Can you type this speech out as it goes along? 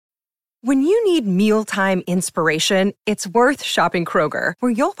When you need mealtime inspiration, it's worth shopping Kroger,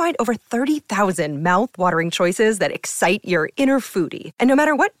 where you'll find over 30,000 mouth-watering choices that excite your inner foodie. And no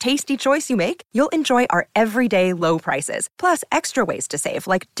matter what tasty choice you make, you'll enjoy our everyday low prices, plus extra ways to save,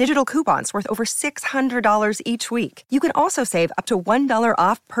 like digital coupons worth over $600 each week. You can also save up to $1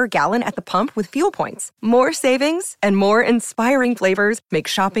 off per gallon at the pump with fuel points. More savings and more inspiring flavors make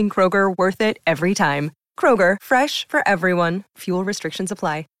shopping Kroger worth it every time. Kroger, fresh for everyone. Fuel restrictions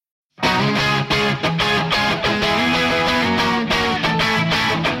apply.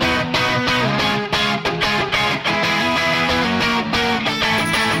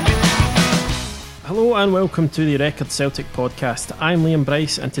 Hello and welcome to the Record Celtic podcast. I'm Liam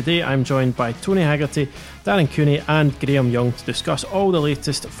Bryce and today I'm joined by Tony Haggerty, Darren Cooney and Graham Young to discuss all the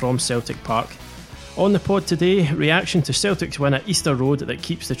latest from Celtic Park. On the pod today, reaction to Celtic's win at Easter Road that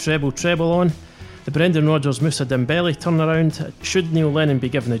keeps the treble on, the Brendan Rodgers Moussa Dembele turnaround, should Neil Lennon be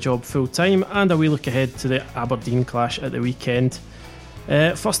given the job full time, and a wee look ahead to the Aberdeen clash at the weekend.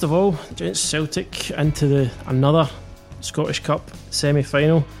 First of all, gents, Celtic into another Scottish Cup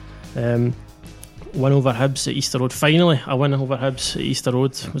semi-final. Win over Hibs at Easter Road. Finally, a win over Hibs at Easter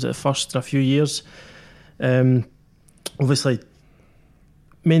Road. Was it the first in a few years? Obviously,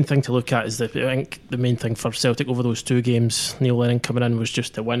 main thing to look at is that I think the main thing for Celtic over those two games, Neil Lennon coming in, was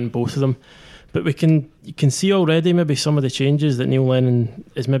just to win both of them. But you can see already maybe some of the changes that Neil Lennon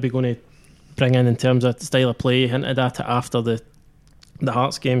is maybe going to bring in terms of style of play, hinted at it after the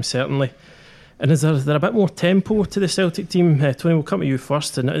Hearts game, certainly. And is there a bit more tempo to the Celtic team? Tony, we'll come to you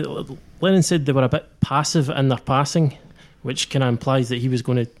first. And Lennon said they were a bit passive in their passing, which kind of implies that he was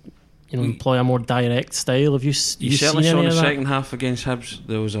going to employ a more direct style. Have you certainly seen saw any in of the that? second half against Hibs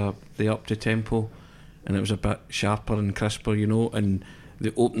there was they upped the tempo and it was a bit sharper and crisper, and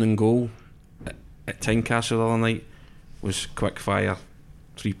the opening goal at Tynecastle the other night was quick fire,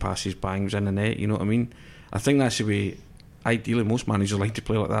 3 passes, bang, was in the net. You know what I mean? I think that's the way ideally most managers like to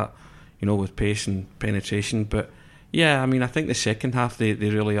play like that, with pace and penetration. But yeah, I mean, I think the second half they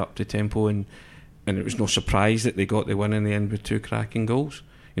really upped the tempo, and it was no surprise that they got the win in the end with 2 cracking goals.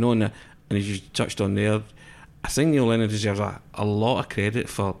 And as you touched on there, I think Neil Lennon deserves a lot of credit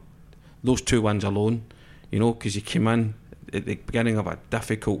for those 2 wins alone, because he came in at the beginning of a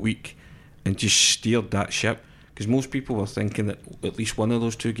difficult week and just steered that ship, because most people were thinking that at least one of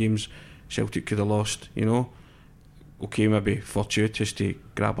those 2 games Celtic could have lost. Okay, maybe fortuitous to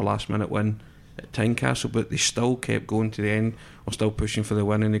grab a last minute win at Tynecastle, but they still kept going to the end, were still pushing for the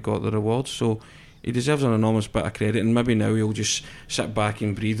win, and they got the rewards. So he deserves an enormous bit of credit, and maybe now he'll just sit back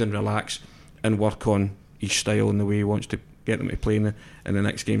and breathe and relax and work on his style and the way he wants to get them to play in the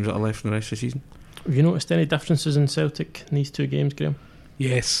next games that are left in the rest of the season. Have you noticed any differences in Celtic in these 2 games, Graham?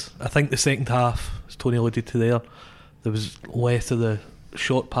 Yes, I think the second half, as Tony alluded to there was less of the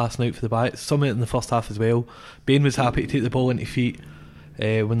short passing out for the back. Some of it in the first half as well. Bain was happy to take the ball into feet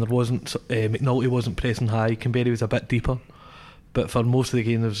when there wasn't McNulty wasn't pressing high. Canberra was a bit deeper, but for most of the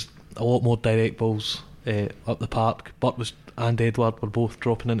game there was a lot more direct balls up the park. Burt and Edward were both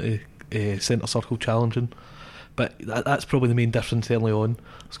dropping into centre circle challenging, but that's probably the main difference early on.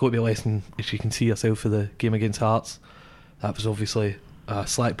 It's got to be a lesson, as you can see yourself, for the game against Hearts. That was obviously a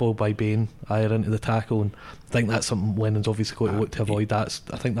slack ball by Bain, higher into the tackle, and I think that's something Lennon's obviously got to look to avoid. I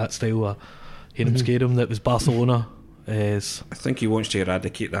think that style of Hannum Scarum that was Barcelona is. I think he wants to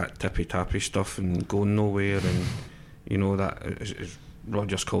eradicate that tippy-tappy stuff and go nowhere, and that as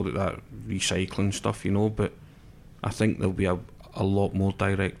Rodgers called it, that recycling stuff, but I think there'll be a lot more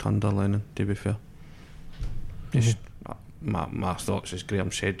direct under Lennon, to be fair. Just my thoughts, as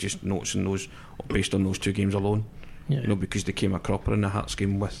Graham said, just noticing those based on those 2 games alone. Yeah. Because they came a cropper in the Hearts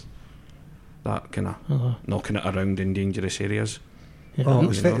game with that kind of knocking it around in dangerous areas. Yeah. Well,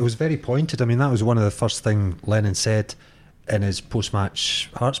 it was very pointed. I mean, that was one of the first things Lennon said in his post-match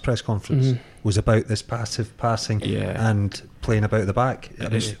Hearts press conference, was about this passive passing and playing about the back.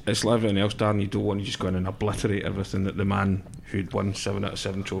 It's like everything else, Darren. You don't want to just go in and obliterate everything that the man who'd won 7 out of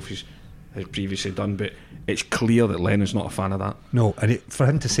 7 trophies has previously done, but it's clear that Lennon's not a fan of that. No, and for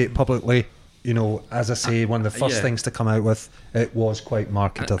him to say it publicly, as I say, one of the first things to come out with, it was quite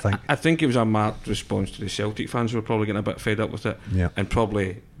marked, I think. I think it was a marked response to the Celtic fans who were probably getting a bit fed up with it. Yeah. And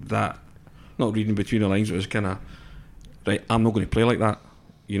probably that, not reading between the lines, it was kind of, right, I'm not going to play like that,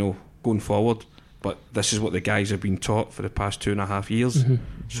 going forward. But this is what the guys have been taught for the past 2.5 years.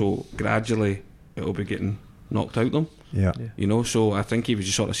 So gradually it'll be getting knocked out them. Yeah. So I think he was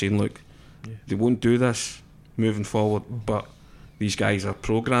just sort of saying, look, they won't do this moving forward, but these guys are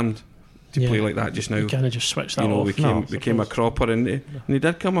programmed to play like that just now. You kind of just switch that off. We came a cropper into, and they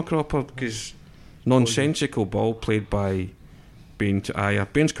did come a cropper because nonsensical ball played by Bain to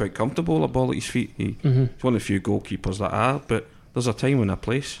Ajer. Bain's quite comfortable with a ball at his feet. He's one of the few goalkeepers that are, but there's a time and a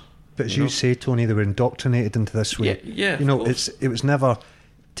place. But as you say, Tony, they were indoctrinated into this way. Yeah. You know, it was never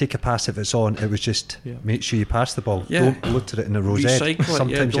take a pass if it's on. It was just make sure you pass the ball. Yeah. Don't look at it in a rosette.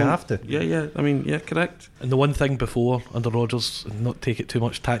 Sometimes you have to. Yeah. I mean, correct. And the one thing before under Rodgers, not take it too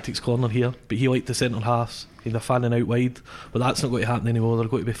much tactics corner here, but he liked the centre halves, kind of fanning out wide. But that's not going to happen anymore. They're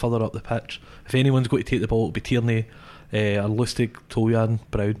going to be further up the pitch. If anyone's going to take the ball, it'll be Tierney, or Lustig, Toljan,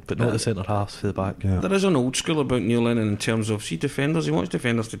 Brown, but not the centre halves for the back. Yeah. There is an old school about Neil Lennon in terms of defenders. He wants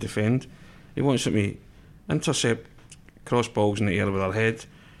defenders to defend. He wants them to intercept cross balls in the air with their head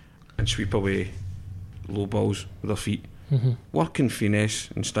and sweep away low balls with their feet. Work in finesse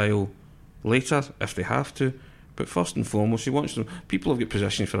and style later if they have to, but first and foremost he wants them. People have got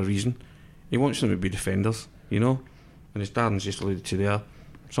positions for a reason. He wants them to be defenders, you know. And as Darren's just alluded to there,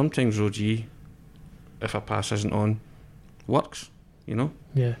 sometimes Rogie, if a pass isn't on, works, you know.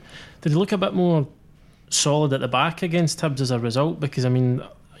 Yeah. Did he look a bit more solid at the back against Hibs as a result? Because I mean,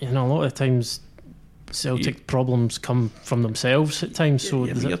 you know, a lot of the times Celtic problems come from themselves at times. So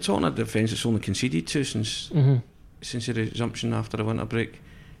you're talking a defence that's only conceded to since the resumption after the winter break,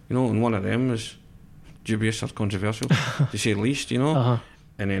 you know, and one of them is dubious or controversial to say the least, you know.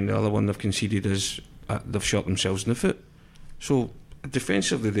 And then the other one they've conceded is they've shot themselves in the foot. So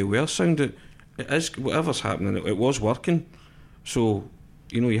defensively they were sound. It is, whatever's happening, it was working. So,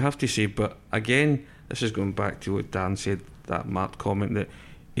 you know, you have to say, but again, this is going back to what Dan said, that Mark comment, that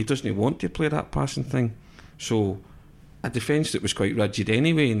he doesn't want to play that passing thing. So a defence that was quite rigid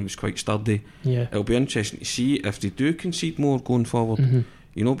anyway and was quite sturdy, it'll be interesting to see if they do concede more going forward,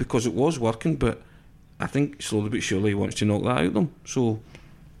 you know, because it was working, but I think slowly but surely he wants to knock that out of them. So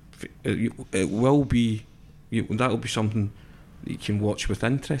it will be, that'll be something that you can watch with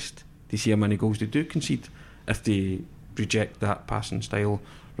interest to see how many goals they do concede if they reject that passing style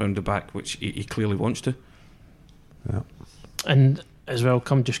round the back, which he clearly wants to. And as well,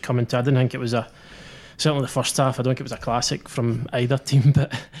 coming to, I didn't think it was certainly the first half, I don't think it was a classic from either team,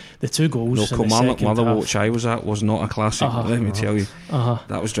 but the two goals in the second Motherwell, half, which I was at, was not a classic, let me tell you.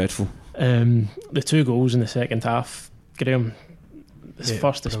 That was dreadful. The two goals in the second half, Graham, this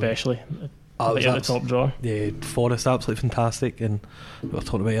first especially, at the top drawer. Yeah, Forrest absolutely fantastic, and we were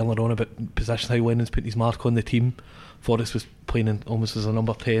talking about earlier on about position, how Lennon's putting his mark on the team. Forrest was playing almost as a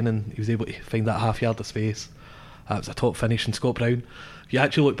number 10 and he was able to find that half yard of space. It was a top finish. And Scott Brown, if you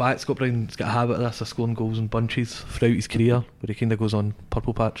actually look back, Scott Brown's got a habit of this, of scoring goals in bunches throughout his career, where he kind of goes on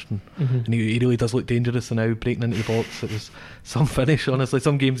purple patch and he really does look dangerous. And now breaking into the box, it was some finish, honestly.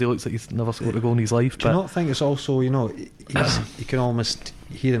 Some games he looks like he's never scored a goal in his life. Do you not think it's also, you know, you can almost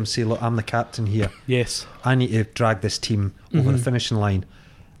hear him say, look, I'm the captain here. Yes, I need to drag this team over the finishing line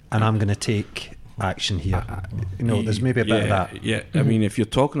and I'm going to take action here. You know, there's maybe a bit of that. Yeah, I mean, if you're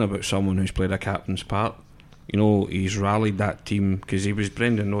talking about someone who's played a captain's part, you know, he's rallied that team because he was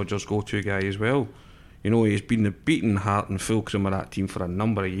Brendan Rodgers' go-to guy as well. You know, he's been the beating heart and fulcrum of that team for a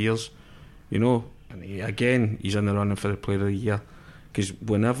number of years. You know, and he's in the running for the Player of the Year because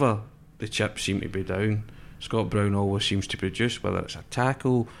whenever the chips seem to be down, Scott Brown always seems to produce, whether it's a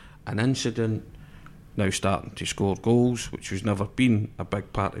tackle, an incident, now starting to score goals, which has never been a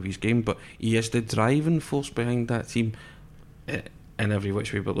big part of his game, but he is the driving force behind that team in every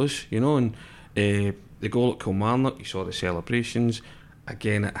which way but loose, you know. And the goal at Kilmarnock, you saw the celebrations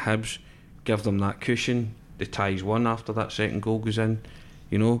again at Hibs, give them that cushion. The ties won after that second goal goes in,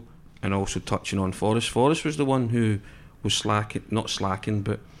 you know. And also touching on Forrest was the one who was not slacking,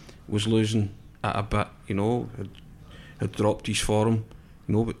 but was losing at a bit, you know, had dropped his form,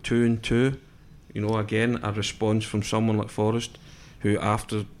 you know. But 2-2, you know, again a response from someone like Forrest, who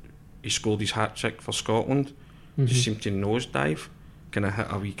after he scored his hat-trick for Scotland just seemed to nosedive, kind of hit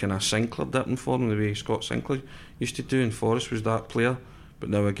a wee kind of Sinclair dipping for him, the way Scott Sinclair used to do, and Forrest was that player. But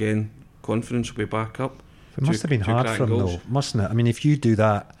now again, confidence will be back up. It must have been hard for him though, mustn't it? I mean, if you do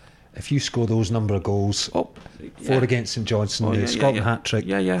that, if you score those number of goals, 4 against St Johnstone, the Scotland hat-trick,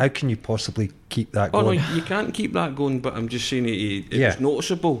 how can you possibly keep that going? No, you can't keep that going, but I'm just saying it was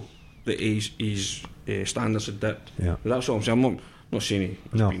noticeable that his standards had dipped. That's what I'm saying. I'm not saying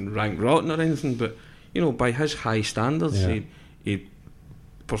he's been ranked rotten or anything, but you know, by his high standards, he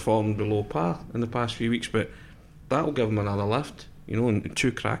performed below par in the past few weeks, but that'll give him another lift, you know, and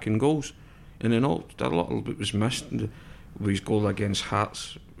 2 cracking goals. And then a little bit was missed. His goal against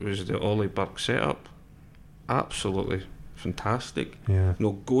Hearts was the Ollie Burke setup. Absolutely fantastic. You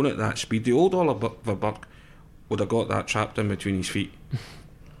know, going at that speed, the old Ollie Burke would have got that trapped in between his feet,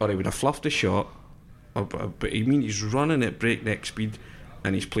 or he would have fluffed the shot. But I mean, he's running at breakneck speed,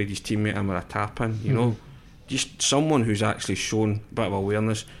 and he's played his teammate in with a tap in, you know. just someone who's actually shown a bit of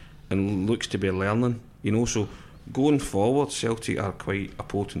awareness and looks to be learning, you know. So going forward, Celtic are quite a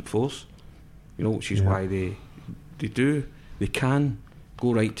potent force, you know, which is why they can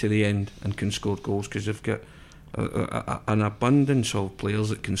go right to the end and can score goals, because they've got an abundance of players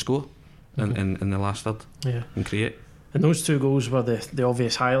that can score in the last third and create. And those 2 goals were the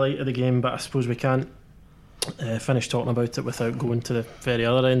obvious highlight of the game, but I suppose we can't finish talking about it without going to the very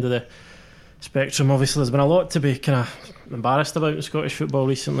other end of the spectrum. Obviously, there's been a lot to be kind of embarrassed about in Scottish football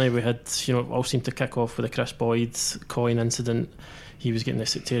recently. We had, all seemed to kick off with the Chris Boyd coin incident. He was getting the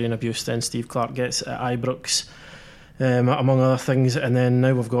sectarian abuse, then Steve Clarke gets at Ibrox, among other things, and then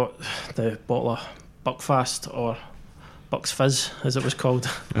now we've got the bottle of Buckfast, or Bucks Fizz as it was called,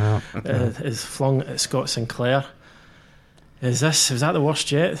 is flung at Scott Sinclair. Was that the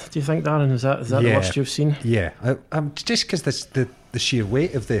worst yet, do you think, Darren? Is that the worst you've seen? Yeah, just because the sheer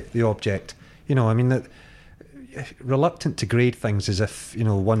weight of the object, I mean, that reluctant to grade things as if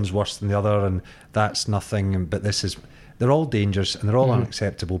one's worse than the other and that's nothing, but they're all dangerous and they're all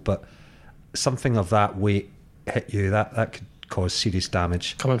unacceptable, but something of that weight hit you, that could cause serious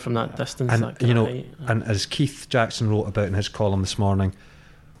damage coming from that distance, and that height. And as Keith Jackson wrote about in his column this morning,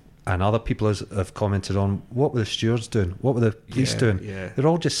 and other people have commented on, what were the stewards doing, what were the police doing? They're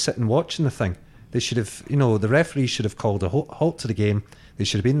all just sitting watching the thing. They should have, the referee should have called a halt to the game. They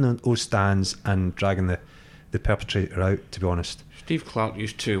should have been in those stands and dragging the perpetrator out, to be honest. Steve Clarke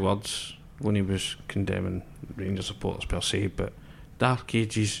used 2 words when he was condemning Rangers supporters per se, but dark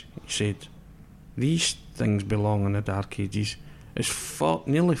ages, he said, these things belong in the dark ages. It's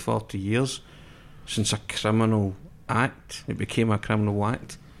nearly 40 years since a criminal act, it became a criminal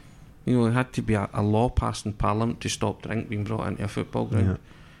act. It had to be a law passed in Parliament to stop drink being brought into a football ground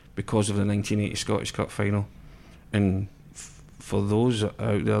because of the 1980 Scottish Cup final. And for those out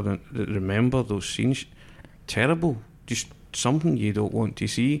there that remember those scenes, terrible, just something you don't want to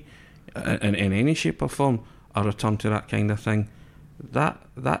see in any shape or form, a return to that kind of thing. That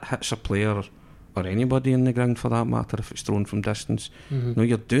hits a player, or anybody in the ground for that matter, if it's thrown from distance.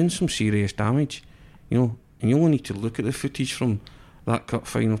 You're doing some serious damage, and you only need to look at the footage from that cup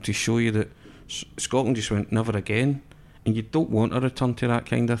final to show you that Scotland just went never again, and you don't want a return to that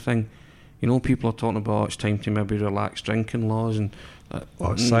kind of thing. People are talking about it's time to maybe relax drinking laws and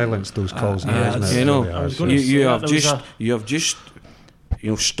silence those calls now, isn't it? You have just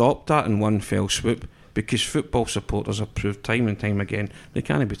stopped that in one fell swoop, because football supporters have proved time and time again they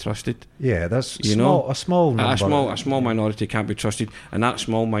can't be trusted. Yeah, that's a small number. A small minority can't be trusted, and that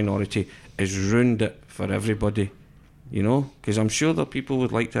small minority has ruined it for everybody. Because I'm sure that people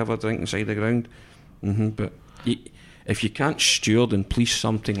would like to have a drink inside the ground, but if you can't steward and police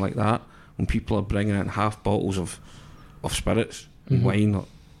something like that, when people are bringing in half bottles of spirits, wine,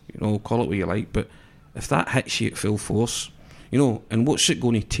 or call it what you like, but if that hits you at full force, and what's it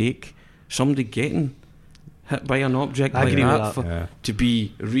going to take? Somebody getting hit by an object like that to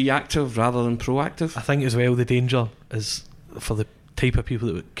be reactive rather than proactive. I think as well the danger is for the type of people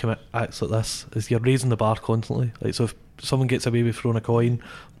that would commit acts like this is you're raising the bar constantly. Like, so if someone gets away with throwing a coin,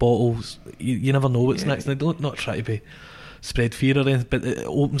 bottles, you never know what's next. And I don't not try to spread fear or anything, but it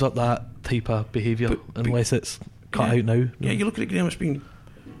opens up that type of behaviour unless it's cut out now. Yeah, you look at it, Graham, it's been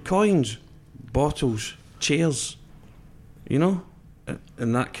coins, bottles, chairs, in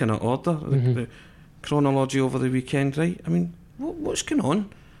that kind of order. The chronology over the weekend, right? I mean, what's going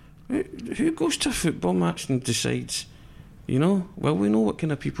on? Who goes to a football match and decides, well, we know what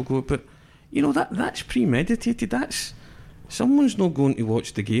kind of people go, but that's premeditated. That's someone's not going to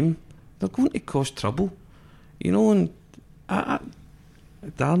watch the game, they're going to cause trouble, and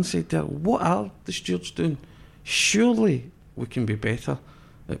Darren said there, what are the stewards doing? Surely we can be better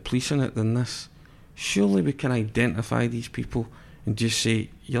at policing it than this. Surely we can identify these people and just say,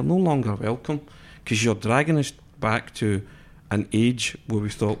 you're no longer welcome, because you're dragging us back to an age where we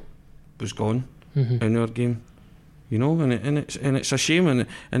thought was gone in our game. And it's a shame,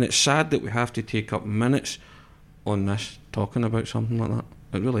 and it's sad that we have to take up minutes on this talking about something like that.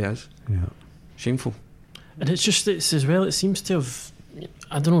 It really is. Yeah. Shameful. And it's as well, it seems to have,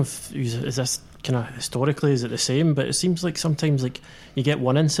 I don't know if is this kind of historically, is it the same, but it seems like sometimes like you get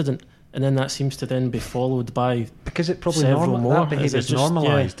one incident and then that seems to then be followed by because it probably several more. That behaviour is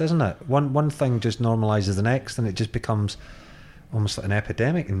normalised, doesn't it? One thing just normalises the next, and it just becomes almost like an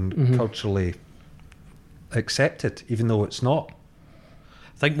epidemic and culturally accepted, even though it's not.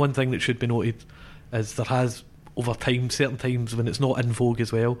 I think one thing that should be noted is there has, over time, certain times when it's not in vogue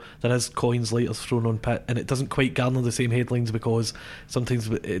as well, there is coins, lighters thrown on pit, and it doesn't quite garner the same headlines because sometimes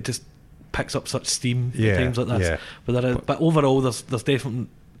it just picks up such steam at times like this. But overall, there's definitely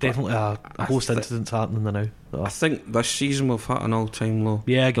definitely a host incidents happening there now. I think this season we've had an all-time low.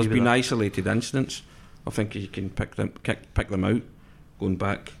 Yeah, I agree there's with been that. isolated incidents. I think you can pick them out. Going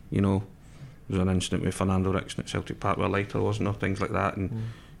back, there was an incident with Fernando Rickson at Celtic Park where a lighter wasn't, or things like that,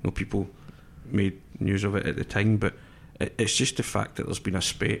 and people made news of it at the time. But it's just the fact that there's been a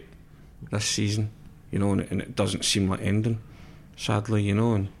spate this season, and it doesn't seem like ending, sadly,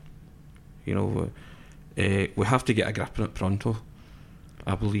 and we have to get a grip on it pronto,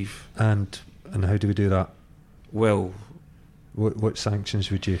 I believe. And how do we do that? Well, what sanctions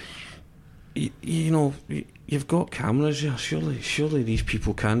would you? You've got cameras here. Surely these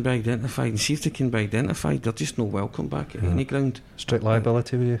people can be identified, and see if they can be identified. They're just no welcome back at any ground. Strict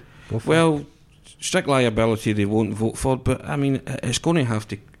liability, will you go for? Well, strict liability they won't vote for, but I mean, they're going to have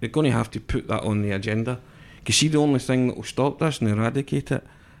to put that on the agenda. Because see, the only thing that will stop this and eradicate it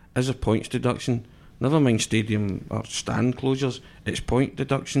is a points deduction. Never mind stadium or stand closures, it's point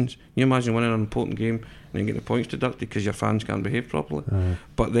deductions. You imagine winning an important game and then getting the points deducted because your fans can't behave properly.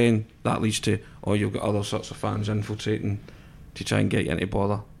 But then that leads to, you've got other sorts of fans infiltrating to try and get you into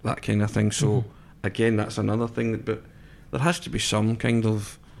bother, that kind of thing. So again, that's another thing. But there has to be some kind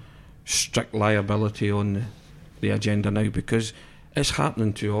of strict liability on the agenda now, because it's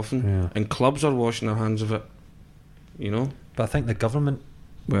happening too often, and clubs are washing their hands of it. But I think the government,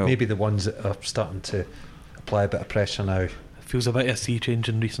 maybe the ones that are starting to apply a bit of pressure now. It feels a bit of a sea change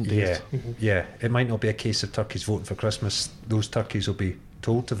in recent days. Yeah. It might not be a case of turkeys voting for Christmas. Those turkeys will be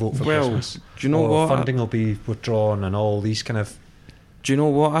told to vote for Christmas. Do you know what? Funding will be withdrawn and all these kind of. Do you know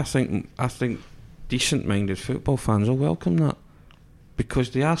what I think? I think decent-minded football fans will welcome that,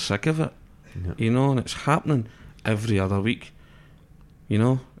 because they are sick of it. And it's happening every other week.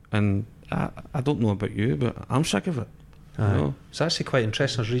 And I don't know about you, but I'm sick of it. It's actually quite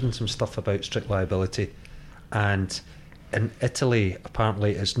interesting. I was reading some stuff about strict liability, and in Italy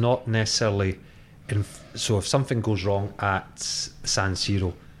apparently it's not necessarily so if something goes wrong at San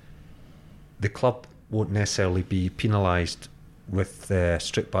Siro, the club won't necessarily be penalised with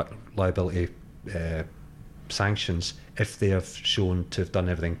strict liability sanctions if they have shown to have done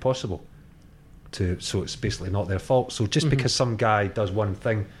everything possible so it's basically not their fault. So just because some guy does one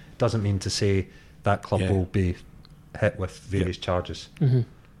thing doesn't mean to say that club will be hit with various charges.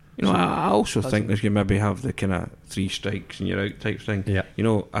 I also think there's going to maybe have the kind of 3 strikes and you're out type thing.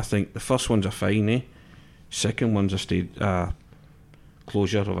 I think the first one's a fine, second one's a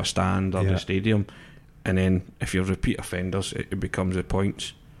closure of a stand or the stadium, and then if you're repeat offenders it becomes the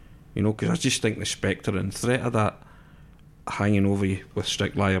points, because I just think the spectre and threat of that hanging over you with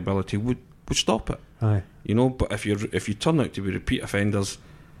strict liability would stop it. But if you turn out to be repeat offenders,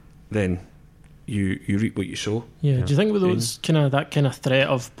 then you reap what you sow. Do you think with those that kind of threat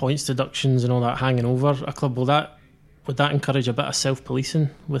of points deductions and all that hanging over a club, would that encourage a bit of self-policing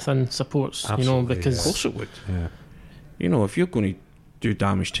within supports? Absolutely, of course it would. If you're going to do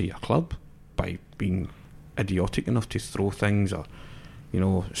damage to your club by being idiotic enough to throw things or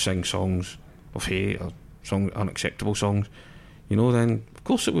sing songs of hate or unacceptable songs, then of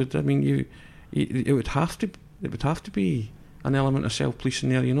course it would. I mean, it would have to be an element of self-policing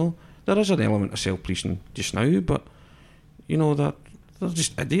there. There is an element of self-policing just now, but that there's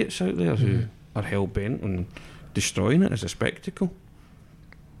just idiots out there who are hell-bent on destroying it as a spectacle.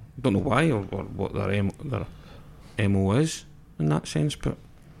 Don't know why or what their MO is in that sense, but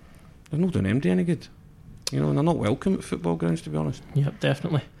they're not doing MD any good. And they're not welcome at football grounds, to be honest. Yep,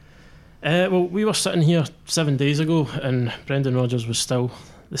 definitely. Well, we were sitting here 7 days ago and Brendan Rodgers was still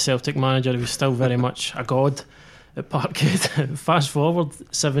the Celtic manager. He was still very much a god at Parkhead. Fast forward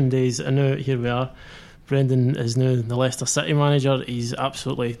 7 days and now here we are. Brendan is now the Leicester City manager. He's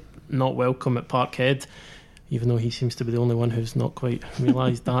absolutely not welcome at Parkhead, even though he seems to be the only one who's not quite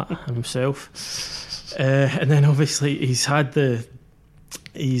realised that himself. And then obviously he's had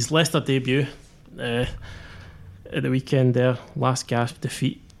his Leicester debut at the weekend there, last gasp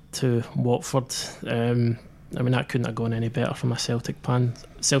defeat to Watford. I mean, that couldn't have gone any better from a Celtic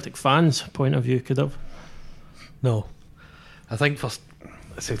fans point of view, could have. No, I think for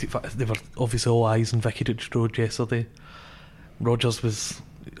Celtic, they were obviously all eyes on Vicarage Road yesterday. Rodgers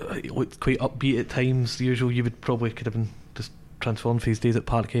looked quite upbeat at times. The usual, you would probably could have been just transformed for his days at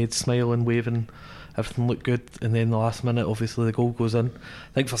Parkhead, smiling, waving, everything looked good, and then the last minute, obviously the goal goes in.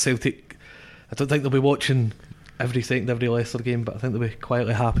 I think for Celtic, I don't think they'll be watching every second, every Leicester game, but I think they'll be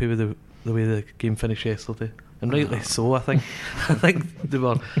quietly happy with the way the game finished yesterday. And rightly so, I think. I think they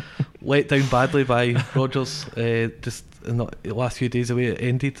were let down badly by Rodgers just in the last few days, the way it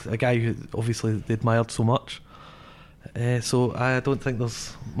ended. A guy who obviously they admired so much. So I don't think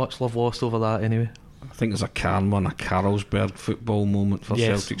there's much love lost over that anyway. I think there's a Carnman, a Carlsberg football moment for Yes.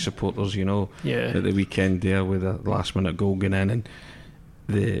 Celtic supporters, you know, Yeah. at the weekend there with the last minute goal going in, and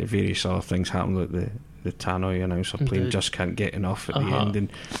the various other things happened, like the Tannoy announcer playing Indeed. Just Can't Get Enough at the Uh-huh. end and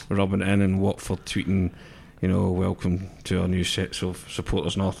rubbing it in, and Watford tweeting, you know, welcome to our new sets of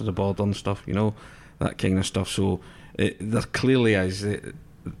supporters north of the border and stuff, you know, that kind of stuff. So there clearly is,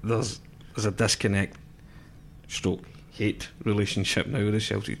 there's a disconnect stroke hate relationship now with the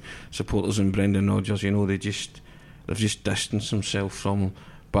Celtic supporters and Brendan Rodgers. You know, they've just distanced themselves from him.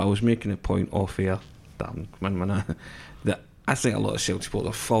 But I was making a point off air, damn, that I think a lot of Celtic supporters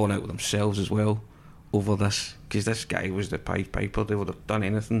are falling out with themselves as well over this, because this guy was the Pied Piper. They would have done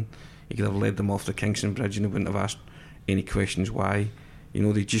anything. He could have led them off the Kingston Bridge and they wouldn't have asked any questions why. You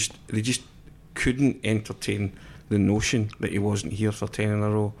know, they just couldn't entertain the notion that he wasn't here for 10 in a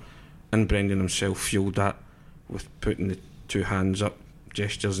row, and Brendan himself fueled that with putting the two hands up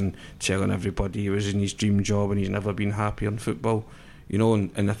gestures and telling everybody he was in his dream job and he's never been happier in football, you know,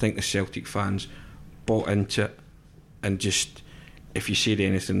 and I think the Celtic fans bought into it, and just, if you said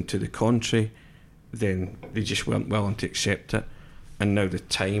anything to the contrary, then they just weren't willing to accept it. And now the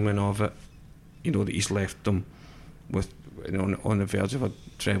timing of it, you know, that he's left them with, you know, on the verge of a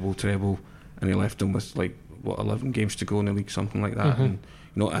treble, and he left them with 11 games to go in the league, something like that, and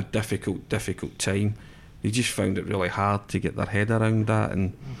you know, a difficult time. They just found it really hard to get their head around that,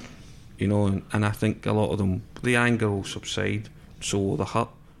 and you know, and I think a lot of them, the anger will subside, so will the hurt.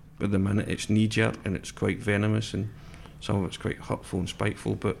 But at the minute, it's knee-jerk and it's quite venomous, and some of it's quite hurtful and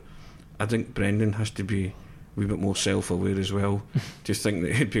spiteful. But I think Brendan has to be a wee bit more self-aware as well. Just think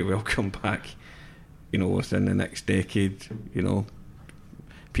that he'd be welcome back, you know, within the next decade. You know,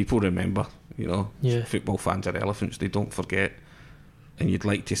 people remember. You know, Yeah. football fans are elephants; they don't forget. And you'd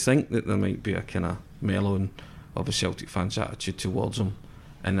like to think that there might be a kind of mellowing of a Celtic fans' attitude towards them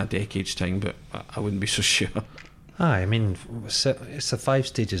in a decade's time, but I wouldn't be so sure. I mean, it's the 5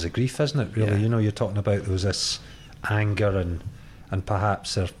 stages of grief, isn't it, really? Yeah. You know, you're talking about there was this anger and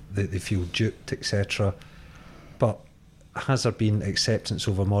perhaps they feel duped, etc. But has there been acceptance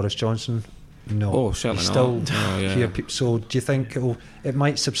over Maurice Johnson? No. Oh, certainly You not. still No, yeah. hear people. So do you think it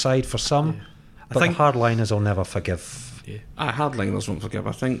might subside for some? Yeah. I But think- the hardliners will never forgive. Hardliners won't forgive.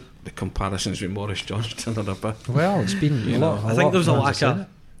 I think the comparisons with Maurice Johnston are a bit. Well, it's been You a know, lot. I think there was a of lack fans of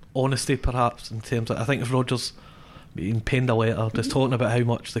honesty, perhaps, in terms of, I think if Rodgers penned a letter just talking about how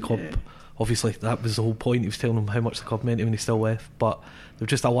much the club, obviously that was the whole point, he was telling them how much the club meant to him when he still left, but there was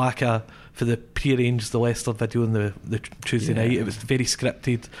just a lack of, for the pre-arranged, the Leicester video on the Tuesday night, it was very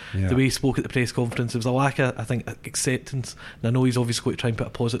scripted. Yeah. The way he spoke at the press conference, there was a lack of, I think, acceptance. And I know he's obviously going to try and put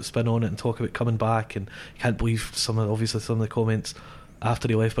a positive spin on it and talk about coming back, and you can't believe some of the comments after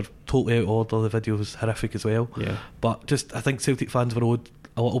he left were totally out of order. The video was horrific as well. Yeah. But just, I think Celtic fans were owed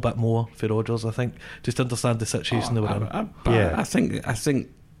a little bit more for Rodgers. I think just to understand the situation they were in. I think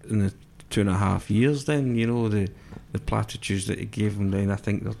in the 2.5 years, then, you know, the platitudes that he gave them, then I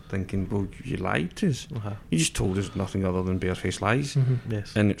think they're thinking, well, you lied to us. Uh-huh. You just told us nothing other than barefaced lies.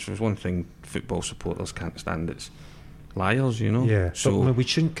 Yes. And it's one thing football supporters can't stand, it's liars, you know. Yeah. So But we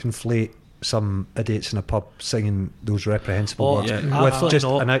shouldn't conflate some idiots in a pub singing those reprehensible Oh, words yeah, with absolutely just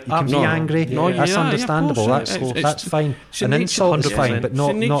not. you can be Absolutely. angry. No, That's yeah, of understandable. course. That's fine. it's the An nature- insult is 100%. fine, but it's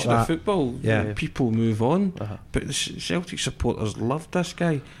the nature not of that. football. Yeah. People move on. Uh-huh. But the Celtic supporters loved this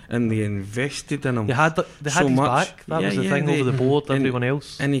guy and they invested in him. They had so his much. back. That Yeah, was the yeah, thing they- over the board. and- Everyone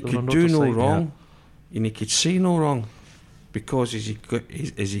else, And he they were on could do Rodgers' no side. wrong, and he could say no wrong, because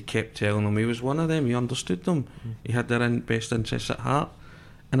as he kept telling them, he was one of them. He understood them. He had their best interests at heart.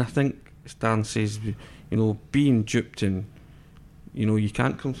 And I think, as Dan says, you know, being duped, and you know, you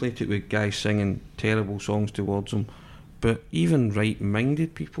can't conflate it with guys singing terrible songs towards him. But even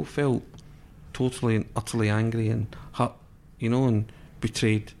right-minded people felt totally and utterly angry and hurt, you know, and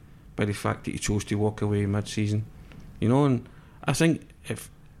betrayed by the fact that he chose to walk away mid-season, you know. And I think if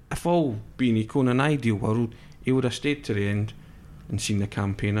all being equal in an ideal world, he would have stayed to the end and seen the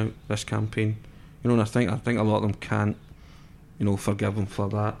campaign out, this campaign, you know. And I think a lot of them can't, you know, forgive him for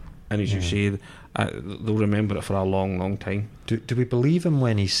that. And as you say, they'll remember it for a long, long time. Do we believe him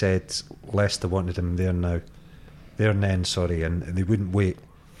when he said Leicester wanted him there and then, and they wouldn't wait?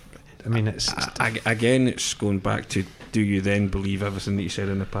 I mean, it's Again, it's going back to, do you then believe everything that you said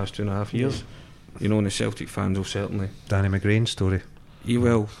in the past 2.5 years? You know, and the Celtic fans will certainly. Danny McGrain's story. He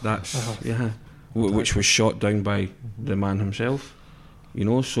will. That's which was shot down by the man himself. You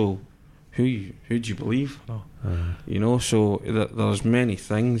know, so who do you believe? You know, so there's many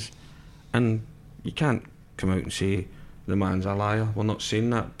things, and you can't come out and say the man's a liar. We're not saying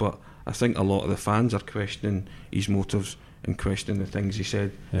that, but I think a lot of the fans are questioning his motives and question the things he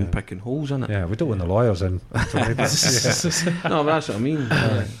said and picking holes in it. Yeah, we don't want the lawyers in. No, but that's what I mean.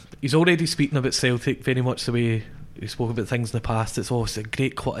 He's already speaking about Celtic very much the way he spoke about things in the past. It's a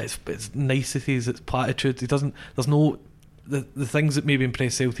great it's niceties, it's platitudes. There's no the things that maybe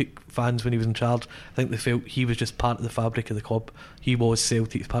impressed Celtic fans when he was in charge. I think they felt he was just part of the fabric of the club. He was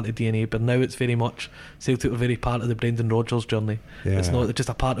Celtic's part of DNA, but now it's very much Celtic were very part of the Brendan Rodgers journey. It's not just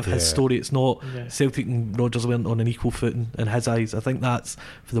a part of his story. It's not Celtic and Rodgers weren't on an equal footing in his eyes. I think that's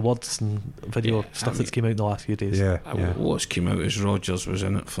for the words and video stuff that's came out in the last few days. What's came out is Rodgers was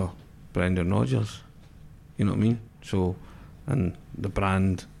in it for Brendan Rodgers. You know what I mean? So, and the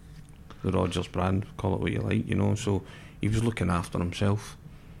brand, the Rodgers brand, call it what you like, you know. So he was looking after himself,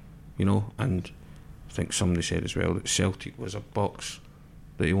 you know, and I think somebody said as well that Celtic was a box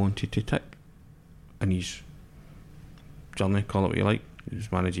that he wanted to tick in his journey, call it what you like,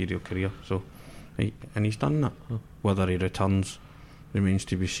 his managerial career. So, and he's done that. Whether he returns remains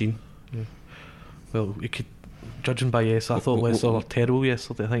to be seen. Yeah. Well, you could, judging by I thought Leicester were terrible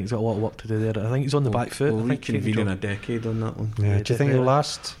yesterday. I think he's got a lot of work to do there. I think he's on the back foot. We'll reconvene in a decade on that one. Yeah. Do you think he'll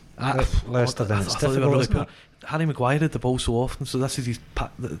last? Leicester, then it's difficult, isn't it? Harry Maguire had the ball so often, so this is his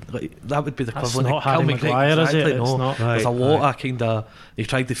that would be the equivalent. That's not Harry Maguire, is it? No. It's not. There's a lot of kind of, they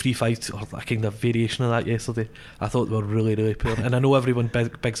tried the 3-5 or a kind of variation of that yesterday. I thought they were really, really poor, and I know everyone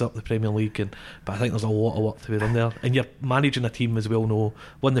bigs up the Premier League, but I think there's a lot of work to be done there. And you're managing a team, as we all know,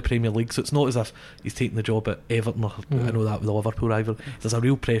 won the Premier League, so it's not as if he's taking the job at Everton or I know that with the Liverpool rival. There's a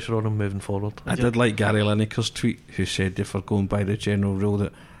real pressure on him moving forward. I did like Gary Lineker's tweet, who said if we're going by the general rule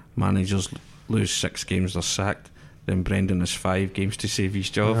that managers lose 6 games they're sacked, then Brendan has 5 games to save his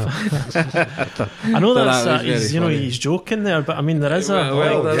job. I know that's he's joking there, but I mean there is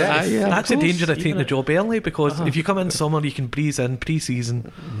that's the danger of taking the job early, because if you come in summer you can breeze in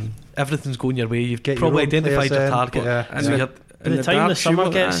pre-season, everything's going your way, you've probably identified your target, and so by the time the summer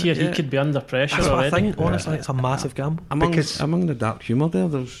gets here, he could be under pressure that's already. I think, honestly, it's a massive gamble. Among the dark humour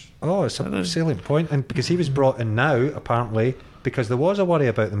there's it's a salient point, and because he was brought in now apparently because there was a worry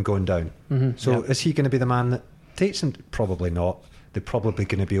about them going down. So is he going to be the man that takes them? Probably not. They're probably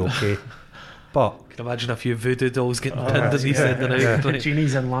going to be okay. But I can imagine a few voodoo dolls getting pinned as he said the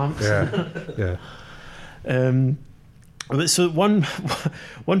genies and lamps. So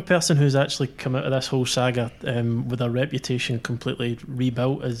one person who's actually come out of this whole saga with a reputation completely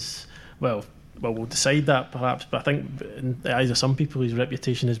rebuilt is well we'll decide that perhaps, but I think in the eyes of some people his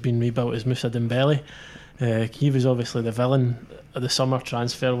reputation has been rebuilt as Moussa Dembele. He was obviously the villain of the summer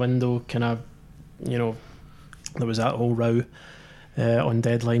transfer window, kind of, you know, there was that whole row on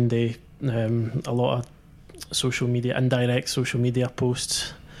deadline day, a lot of indirect social media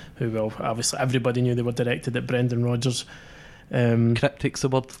posts, obviously everybody knew they were directed at Brendan Rodgers. Cryptic's the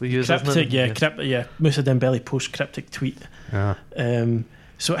word we use, cryptic, Moussa Dembele post cryptic tweet.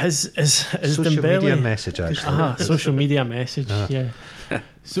 So is social Dembele media message actually? Social media message,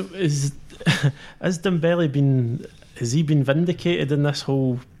 So has Dembele has he been vindicated in this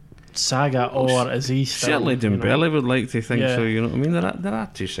whole saga, or is he still, certainly Dembele would like to think so, you know what I mean? There are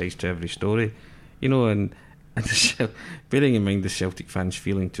two sides to every story, you know, and bearing in mind the Celtic fans'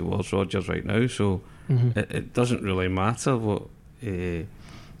 feeling towards Rodgers right now, so it doesn't really matter what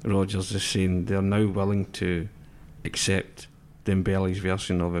Rodgers is saying. They're now willing to accept Dembele's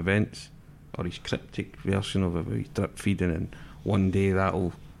version of events, or his cryptic version of it, drip feeding, and one day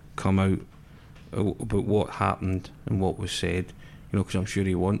that'll come out about what happened and what was said, you know, because I'm sure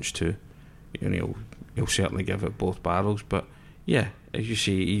he wants to, you know, he'll certainly give it both barrels. But yeah, as you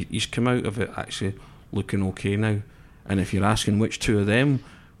say, he's come out of it actually looking okay now. And if you're asking which two of them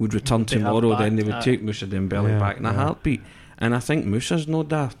would return tomorrow, then they would take Moussa Dembele back in a heartbeat. And I think Moussa's no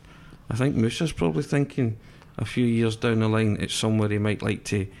daft. I think Moussa's probably thinking a few years down the line it's somewhere he might like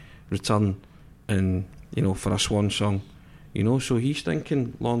to return, and, you know, for a swan song, you know, so he's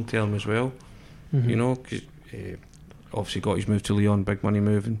thinking long term as well, you know, because obviously got his move to Lyon, big money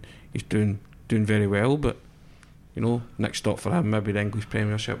move, and he's doing very well, but, you know, next stop for him maybe the English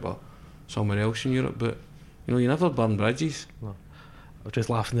Premiership or somewhere else in Europe, but, you know, you never burn bridges. No. I was just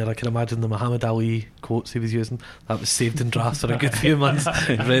laughing there. I can imagine the Muhammad Ali quotes he was using. That was saved in drafts for a good few months,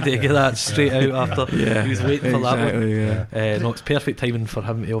 ready to get that straight out after he was waiting for that one. No, it's perfect timing for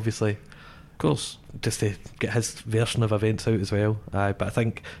him to obviously, of course, just to get his version of events out as well. But I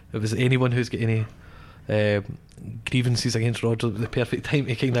think if there's anyone who's got any grievances against Rodgers, the perfect time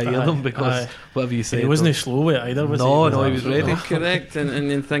to kind of hear them, because whatever you say, he wasn't slow with it either, was he? No, he was ready. Correct, and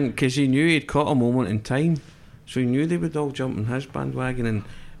then think, because he knew he'd caught a moment in time, so he knew they would all jump on his bandwagon, and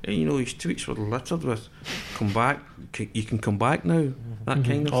you know, his tweets were littered with "come back, you can come back now," that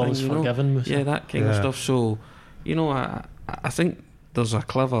kind of all thing, is you know? forgiven, that kind of stuff. So, you know, I think there's a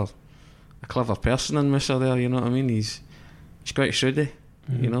clever person in Musser there. You know what I mean? He's quite shrewdy.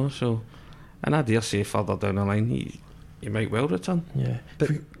 You know, so, and I dare say further down the line he might well return. Yeah,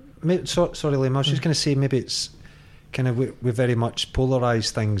 But sorry, Liam, I was just going to say maybe it's kind of we very much polarise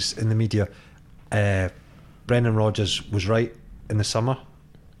things in the media. Brendan Rodgers was right in the summer.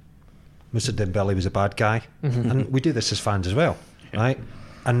 Moussa Dembele was a bad guy, and we do this as fans as well, right?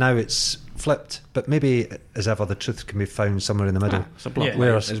 And now it's flipped, but maybe as ever the truth can be found somewhere in the middle. It's a bloodline.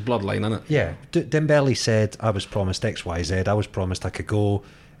 Whereas- It's bloodline, isn't it? Yeah, Dembele said, I was promised XYZ, I was promised I could go.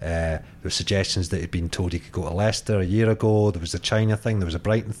 There were suggestions that he'd been told he could go to Leicester a year ago. There was the China thing, there was a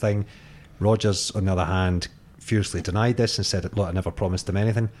Brighton thing. Rodgers, on the other hand, fiercely denied this and said, look, I never promised him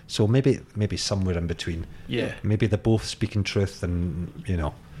anything. So maybe somewhere in between. yeah. Maybe they're both speaking truth, and, you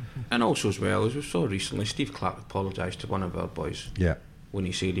know. And also as well, as we saw recently, Steve Clark apologised to one of our boys Yeah. when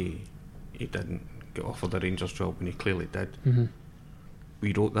he said he didn't get offered the Rangers job, when he clearly did.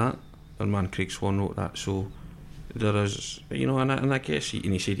 We wrote that. Our man Craig Swan wrote that. So there is, you know, and I guess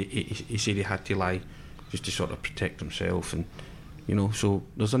he said he said he had to lie just to sort of protect himself, and you know, so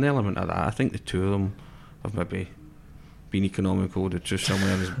there's an element of that. I think the two of them have maybe been economical. The truth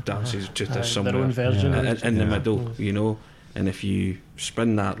somewhere, as Dan says, the truth is Their somewhere own version of it. in the middle, you know. And if you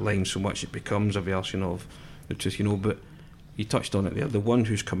spin that line so much, it becomes a version of the truth, you know. But you touched on it there. The one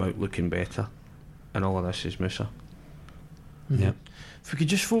who's come out looking better and all of this is Moussa. Yeah. If we could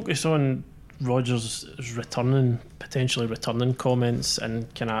just focus on Rodgers' potentially returning comments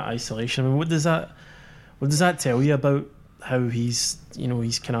and kind of isolation. I mean, what does that tell you about how he's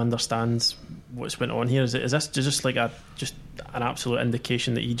kind of understands what's went on here? Is this just like an absolute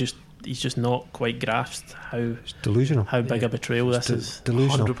indication that he's just not quite grasped It's delusional. how big a betrayal this is?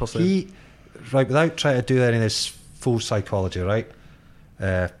 Delusional. 100%. Right, without trying to do any of this full psychology, right?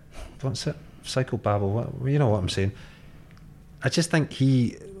 What's it? Psychobabble. You know what I'm saying. I just think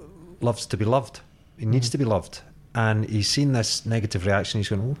he loves to be loved. He needs to be loved. And he's seen this negative reaction. He's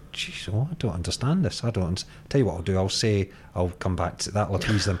going, oh, jeez, I don't understand this. Tell you what I'll do. I'll come back to that'll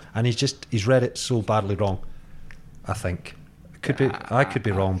appease them. And he's read it so badly wrong, I think. I could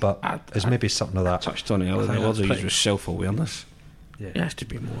be wrong, but there's maybe something of that. Touched on it earlier. The words I used was self-awareness. Yeah. He has to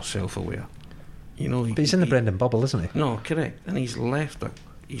be more self-aware. You know, But he's in the Brendan bubble, isn't he? No, correct. And he's left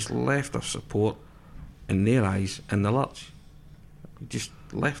their support in their eyes in the lurch. He just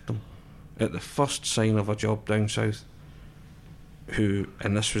left them at the first sign of a job down south.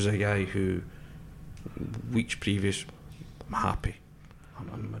 And this was a guy who weeks previous, I'm happy, I'm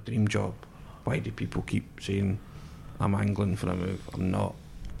on my dream job. Why do people keep saying I'm angling for a move? I'm not.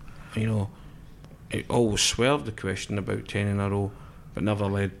 You know, it always swerved the question about 10 in a row, but never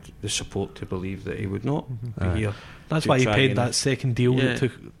led the support to believe that he would not be here. That's to why he try paid and- that second deal Yeah. that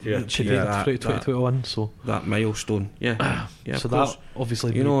took Yeah, that to date that- 2021. So that milestone. Yeah, yeah. so of course. that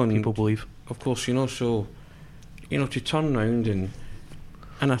obviously You know, made and people believe. Of course, you know, so, you know, to turn round and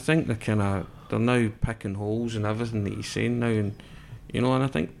I think they're now picking holes in everything that he's saying now, and you know, and I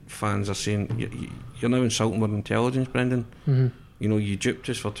think fans are saying you're now insulting our intelligence, Brendan. You know, you duped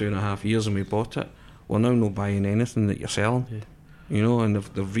us for 2.5 years and we bought it. We're now not buying anything that you're selling. Yeah. You know, and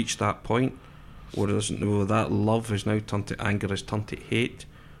they've reached that point where that love has now turned to anger, has turned to hate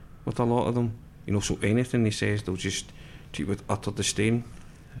with a lot of them. You know, so anything he says, they'll just treat with utter disdain.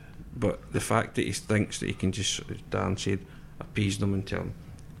 But the fact that he thinks that he can just, as Dan said, appease them and tell them,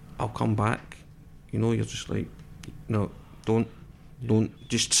 I'll come back. You know, you're just like, no, don't,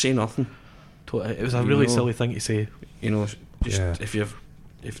 just say nothing. It was a You really know, silly thing to say. You know, just Yeah.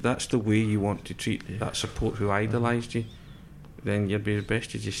 if that's the way you want to treat that support who idolised you, then you'd be best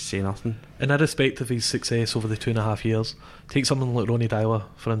to just say nothing. In irrespect of his success over the 2.5 years, take someone like Ronny Deila,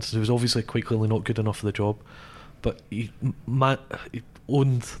 for instance, who was obviously quite clearly not good enough for the job, but he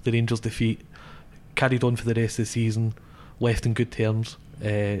owned the Rangers' defeat, carried on for the rest of the season, left in good terms.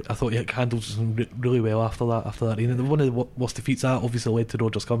 I thought he handled really well after that. And one of the worst defeats that obviously led to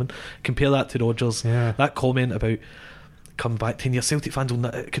Rodgers coming. Compare that to Rodgers. Yeah. That comment about coming back 10 years, Celtic fans will,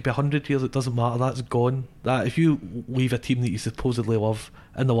 it could be 100 years, it doesn't matter, that's gone. That if you leave a team that you supposedly love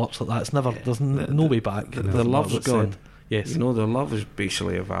in the lurch like that, it's never, there's no way back. The love's gone. Yes. You know, the love is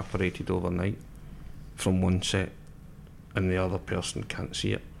basically evaporated overnight from one set, and the other person can't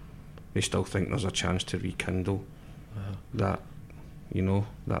see it. They still think there's a chance to rekindle that, you know,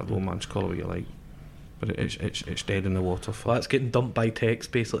 that romance, call it what you like. But it's dead in the water. Well, that's getting dumped by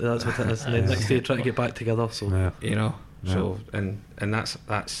text, basically. That's what it is. And then next day trying to get back together. So Yeah. You know, Yeah. so and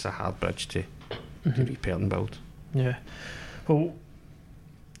that's a hard bridge to repair and build. Yeah. Well,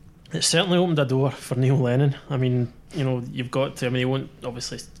 It certainly opened a door for Neil Lennon. I mean, you've got to. I mean, he won't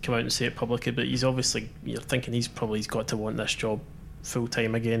obviously come out and say it publicly, but he's obviously. You're thinking he's got to want this job full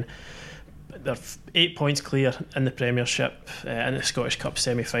time again. They're 8 points clear in the Premiership, in the Scottish Cup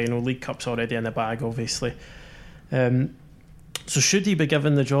semi-final. League Cup's already in the bag, obviously. So should he be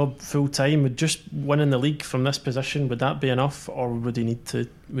given the job full time? Would just winning the league from this position, would that be enough, or would he need to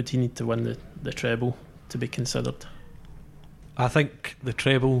win the treble to be considered? I think the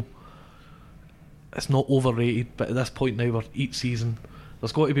treble, it's not overrated, but at this point now, where each season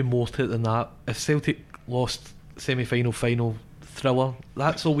there's got to be more to it than that. If Celtic lost semi-final, final, thriller,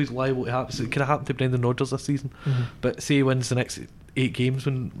 that's always liable to happen. So it could have happened to Brendan Rodgers this season. But say he wins the next 8 games.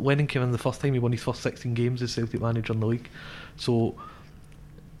 When Lennon came in the first time, he won his first 16 games as Celtic manager in the league. So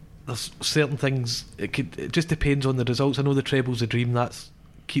there's certain things, it just depends on the results. I know the treble's a dream, that's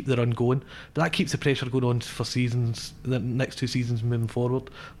keep the run going, but that keeps the pressure going on for seasons, the next 2 seasons moving forward.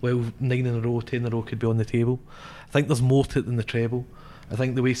 Well, 9 in a row, 10 in a row could be on the table. I think there's more to it than the treble. I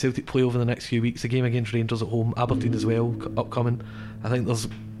think the way Celtic play over the next few weeks, the game against Rangers at home, Aberdeen as well, upcoming, I think there's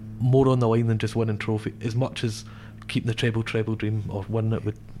more on the line than just winning trophy, as much as keeping the treble dream or winning it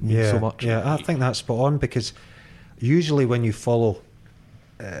would mean so much. Yeah, I think that's spot on, because usually when you follow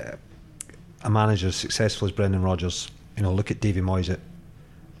a manager as successful as Brendan Rodgers, look at Davy Moyes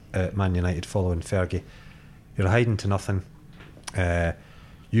at Man United following Fergie, you're hiding to nothing.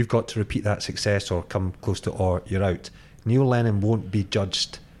 You've got to repeat that success or come close to it, or you're out. Neil Lennon won't be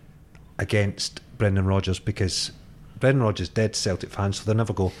judged against Brendan Rodgers, because Brendan Rodgers dead Celtic fans, so they'll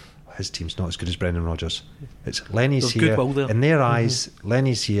never go, his team's not as good as Brendan Rodgers. It's Lenny's here. In their eyes,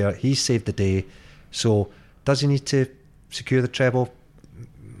 Lenny's here, he saved the day. So does he need to secure the treble?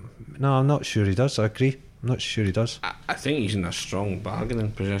 No, I'm not sure he does. I agree. I'm not sure he does. I think he's in a strong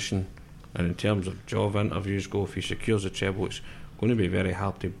bargaining position, and in terms of job interviews go, if he secures the treble, it's going to be very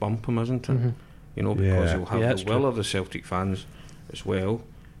hard to bump him, isn't it? Because he'll have the will of the Celtic fans as well,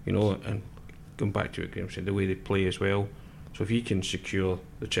 and going back to what Graham said, the way they play as well. So if he can secure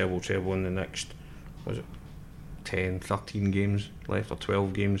the treble in the next, 10, 13 games left, or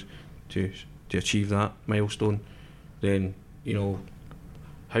 12 games to achieve that milestone, then,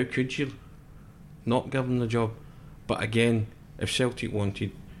 how could you not give him the job? But again, if Celtic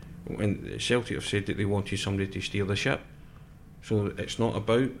have said that they wanted somebody to steer the ship, so it's not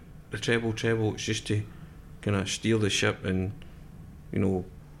about the treble, it's just to kind of steer the ship and,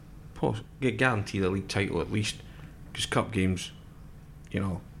 guarantee the league title at least, because cup games,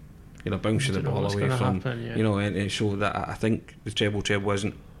 you're bouncing the ball away from, and so that I think the treble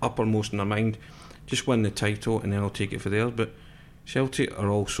isn't uppermost in their mind. Just win the title and then I'll take it for theirs. But Celtic are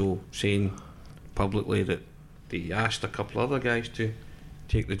also saying publicly that they asked a couple other guys to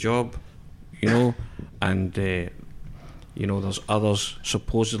take the job, and there's others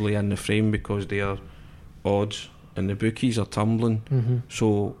supposedly in the frame because their odds and the bookies are tumbling.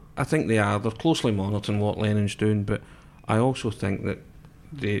 So I think they're closely monitoring what Lennon's doing, but I also think that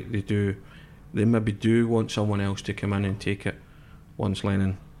they maybe do want someone else to come in and take it once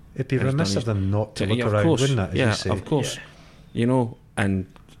Lennon. It'd be remiss of them not to look around, wouldn't it? Yeah, of course. And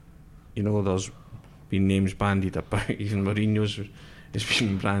there's been names bandied about. Even Mourinho's has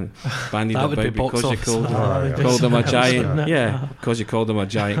been bandied about because he called him a giant. Yeah, because he called him a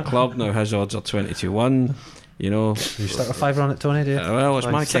giant club. Now his odds are 20-1. You stuck a fiver on it, Tony, do you? Well, it's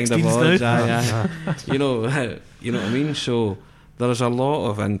my kind of odds. You know what I mean? So there's a lot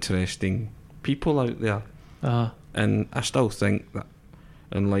of interesting people out there, and I still think that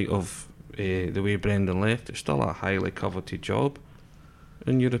in light of the way Brendan left, it's still a highly coveted job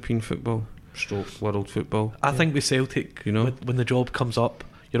in European football, world football. I think with Celtic, when the job comes up,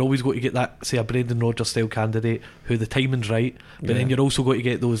 you're always going to get that, say, a Brendan Rodgers style candidate who the timing's right, but then you're also going to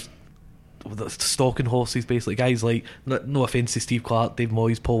get those stalking horses, basically guys like, no offence to Steve Clark, Dave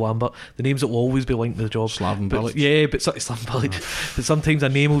Moyes, Paul Lambert, the names that will always be linked to the job. Slaven Bilic. Yeah, but Slaven Bilic. But sometimes a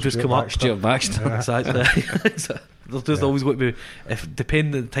name will just come up. Stuart Baxter. Exactly. There's just always going to be,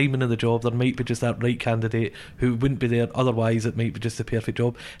 depending on the timing of the job, there might be just that right candidate who wouldn't be there otherwise. It might be just the perfect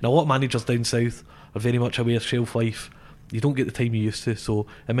job. And a lot of managers down south are very much aware of shelf life. You don't get the time you used to, so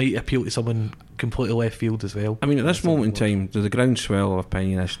it might appeal to someone completely left field as well. I mean, at this moment in time, the groundswell of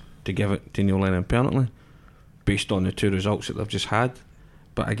opinion is to give it to Neil Lennon permanently, based on the 2 results that they've just had.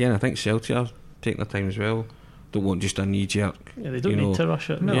 But again, I think Celtic are taking their time as well. Don't want just a knee jerk. Yeah, they don't need to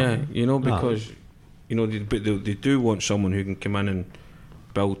rush it. No. Yeah, because they do want someone who can come in and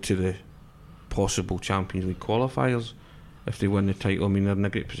build to the possible Champions League qualifiers if they win the title. I mean, they're in a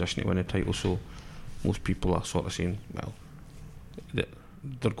great position to win the title, so most people are sort of saying, well,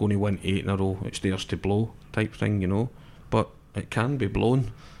 they're going to win 8 in a row, it's theirs to blow type thing, But it can be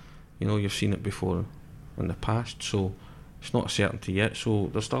blown, You know, you've seen it before in the past, so it's not a certainty yet. So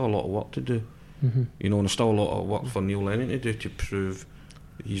there's still a lot of work to do. You know, and there's still a lot of work for Neil Lennon to do to prove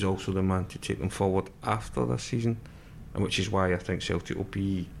that he's also the man to take them forward after this season, and which is why I think Celtic will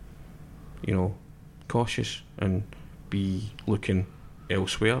be, you know, cautious and be looking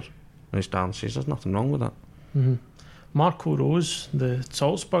elsewhere. And as Dan says, there's nothing wrong with that. Marco Rose, the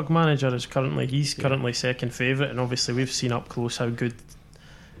Salzburg manager, is currently second favourite, and obviously we've seen up close how good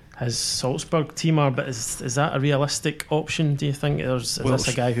his Salzburg team are. But is that a realistic option, do you think? Is this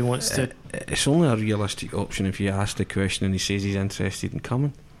a guy who wants to... It's only a realistic option if you ask the question and he says he's interested in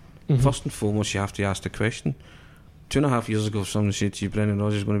coming. First and foremost, you have to ask the question. 2.5 years ago, if someone said to you Brendan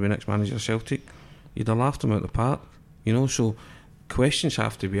Rodgers is going to be next manager of Celtic, you'd have laughed him out the park. You know, so questions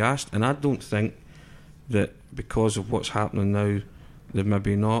have to be asked, and I don't think that because of what's happening now, they've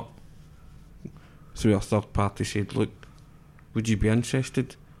maybe not, through a third party, said, look, would you be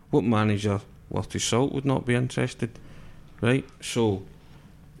interested? What manager worth his salt would not be interested, right? So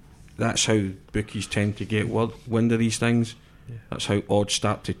that's how bookies tend to get wind of these things. That's how odds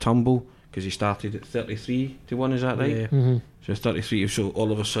start to tumble, because he started at 33-1, is that right? So 33, so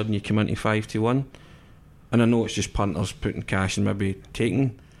all of a sudden you come into 5-1, and I know it's just punters putting cash and maybe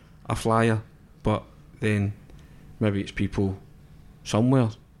taking a flyer, but then maybe it's people somewhere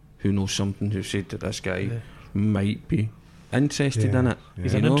who know something who said that this guy might be interested in it.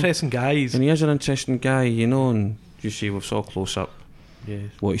 He's an interesting guy, and he is an interesting guy, you know, and you see we've saw close up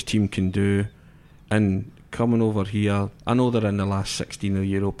what his team can do, and coming over here, I know they're in the last 16 of the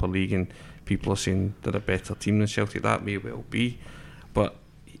Europa League and people are saying they're a better team than Celtic. That may well be, but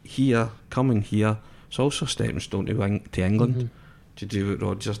coming here, it's also a stepping stone to England to do what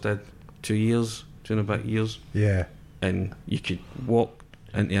Rodgers did 2 and a bit years, and you could walk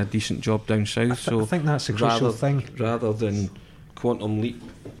into a decent job down south. I think that's a crucial thing, rather than quantum leap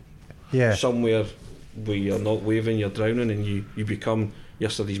somewhere where you're not waving, you're drowning, and you become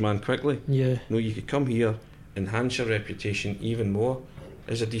yesterday's man quickly. No, you could come here, enhance your reputation even more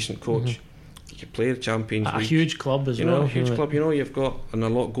as a decent coach. You could play the Champions League, a huge club as well. You know, a huge club. You know, you've got a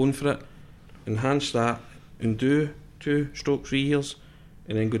lot going for it. Enhance that and do 2-3 years,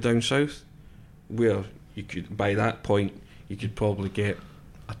 and then go down south, where you could, by that point, you could probably get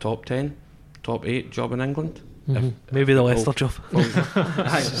a top 10, top 8 job in England. Maybe the Leicester job.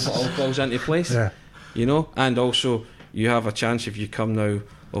 It all falls into place. You know, and also you have a chance, if you come now,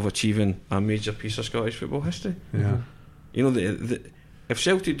 of achieving a major piece of Scottish football history. You know, if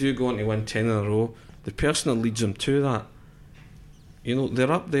Celtic do go on to win 10 in a row, the person that leads them to that, you know,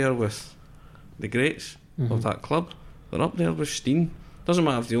 they're up there with the greats of that club. They're up there with Steen. Doesn't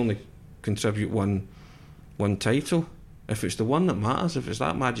matter if they only contribute one title. If it's the one that matters, if it's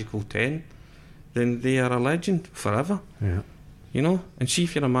that magical 10, then they are a legend forever. You know, and see,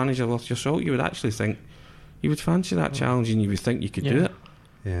 if you're a manager worth your salt, you would actually think you would fancy that challenge, and you would think you could do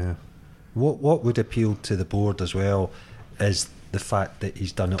it. What would appeal to the board as well is the fact that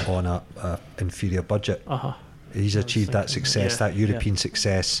he's done it on a inferior budget. He's achieved that success, that European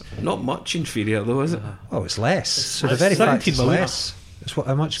success. Not much inferior though, is it? Oh, it's less. So the very fact it's less. It's what?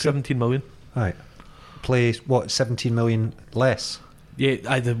 How much? 17 million. Right. Play what? 17 million less.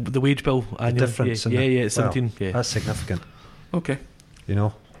 Yeah, the wage bill. The difference. It's 17. That's significant. Okay. You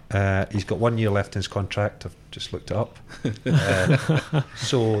know, he's got 1 year left in his contract. I've just looked it up.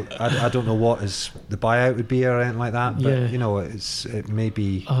 So I don't know what the buyout would be or anything like that. But you know, it may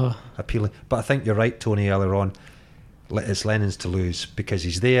be appealing. But I think you're right, Tony, earlier on. It's Lennon's to lose, because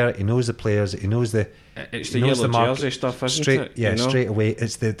he's there. He knows the players. He knows the. It's the yellow jersey stuff, isn't it? Yeah, straight away.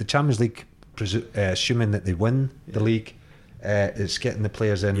 It's the Champions League. Assuming that they win the league, it's getting the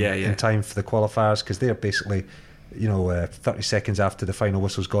players in time for the qualifiers, because they're basically, you know, 30 seconds after the final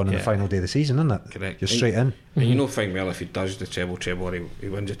whistle's gone on the final day of the season, isn't it? Correct. You're straight in. And you know fine well, if he does the treble or he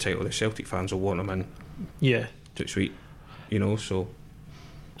wins the title, the Celtic fans will want him in. To sweet, you know. So.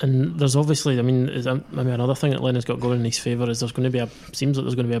 And there's obviously, I mean, another thing that Lennon's got going in his favour is seems like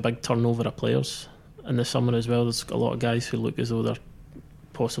there's going to be a big turnover of players in the summer as well. There's a lot of guys who look as though they're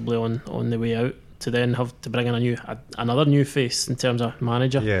possibly on the way out, to then have to bring in another new face in terms of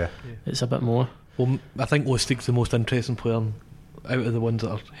manager. It's a bit more. Well, I think Lustig's the most interesting player out of the ones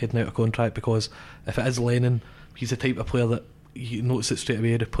that are heading out of contract, because if it is Lennon, he's the type of player that you notice it straight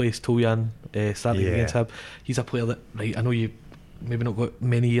away. Replaced Tojan starting against him. He's a player that, right, I know you maybe not got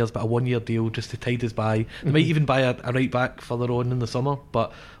many years, but a 1 year deal just to tide us by. They might even buy a right back further on in the summer,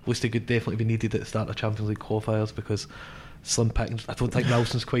 but Lustig would definitely be needed at the start of Champions League qualifiers, because slim pickings. I don't think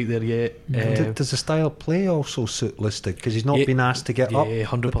Nelson's quite there yet. Does the style of play also suit Lustig? Because he's not been asked to get up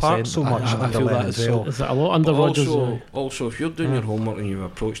 100%. the park so much. I feel that as well. Is it a lot under But Rodgers? also, if you're doing your homework and you've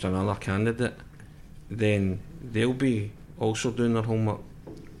approached another candidate, then they'll be also doing their homework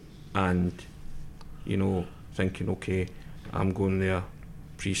and, you know, thinking, okay, I'm going there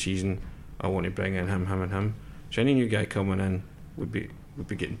pre-season, I want to bring in him and him. So any new guy coming in would be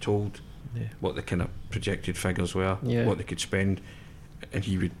getting told what the kind of projected figures were, what they could spend, and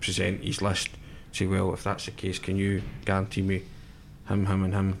he would present his list, say, well, if that's the case, can you guarantee me him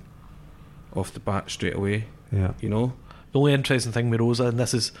and him off the bat straight away? Yeah. You know? The only interesting thing with Rosa, and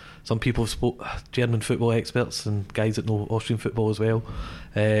this is some people German football experts and guys that know Austrian football as well,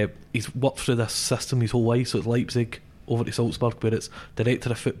 he's worked through this system his whole life. So it's Leipzig over to Salzburg, where it's director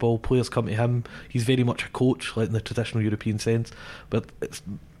of football, players come to him. He's very much a coach, like in the traditional European sense, but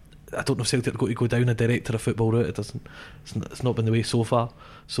I don't know if Celtic are going to go down a director of football route. It's not been the way so far.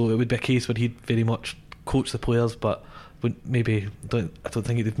 So it would be a case where he'd very much coach the players, but maybe I don't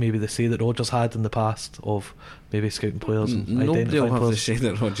think it'd maybe the say that Rodgers had in the past of maybe scouting players and nobody will identifying have the players. say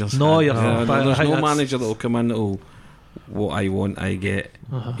that Rodgers No, had. you're not. But There's I think no that's- manager that will come in that will, what I want I get,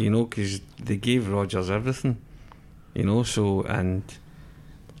 you know, because they gave Rodgers everything, you know, so, and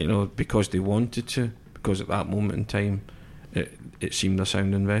you know, because they wanted to, because at that moment in time it seemed a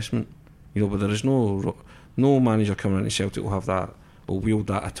sound investment, you know, but there is no manager coming into Celtic will have that, will wield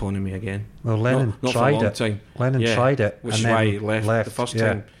that autonomy again. Well, Lennon not tried for a long it. time. Lennon tried it, which and is why then he left the first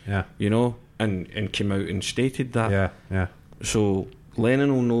time. Yeah, You know, and came out and stated that. yeah. So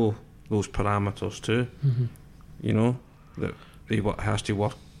Lennon will know those parameters too. You know, that he has to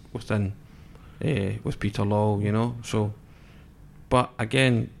work within with Peter Law. You know, so. But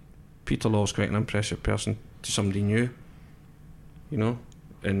again, Peter Law's quite an impressive person to somebody new. You know,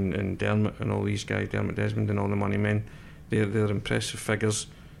 and Dermot and all these guys, Dermot Desmond and all the money men, they're impressive figures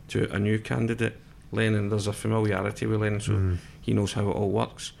to a new candidate. Lennon, there's a familiarity with Lennon, so he knows how it all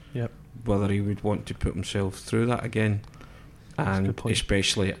works. Yep. Whether he would want to put himself through that again, That's a and good point.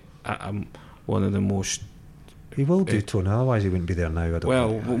 especially at one of the most He will do, Tony, otherwise he wouldn't be there now. I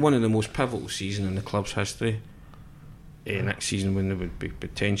don't think. one of the most pivotal seasons in the club's history. Next season when they would be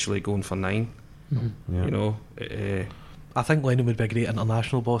potentially going for 9, Yeah. you know. I think Lennon would be a great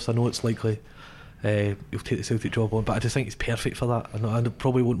international boss. I know it's likely he'll take the Celtic job on, but I just think he's perfect for that. I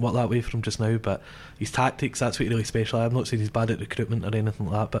probably won't work that way for him just now, but his tactics, that's what he really specialises. I'm not saying he's bad at recruitment or anything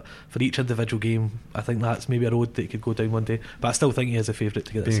like that, but for each individual game, I think that's maybe a road that he could go down one day. But I still think he is a favourite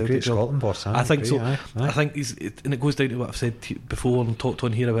to get the Being a Celtic great job. Scotland boss, I think so. Aye. I think and it goes down to what I've said before and talked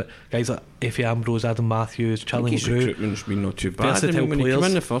on here about guys like Effie Ambrose, Adam Matthews, I Charlie think his McGrew. recruitment's been not too bad. I Versatile mean, when he players. came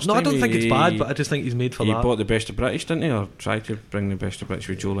in the first No, I time, don't think it's bad, but I just think he's made for he that. bought the best of British, didn't he? Or tried to bring the best of British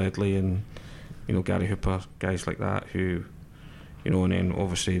with Joe Ledley and, you know, Gary Hooper, guys like that who, you know, and then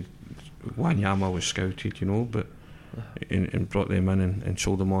obviously Wanyama was scouted, you know, but and brought them in and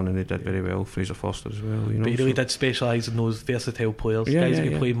sold them on, and they did very well. Fraser Foster as well, you know. But he really so- did specialise in those versatile players, Yeah, guys yeah, who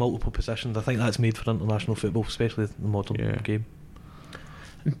can yeah. play multiple positions. I think that's made for international football, especially the modern Yeah. game.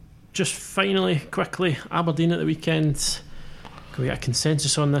 Just finally, quickly, Aberdeen at the weekend. Can we get a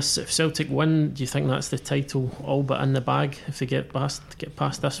consensus on this? If Celtic win, do you think that's the title all but in the bag if they get past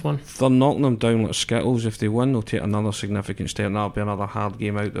this one? They're knocking them down like Skittles. If they win, they'll take another significant step, and that'll be another hard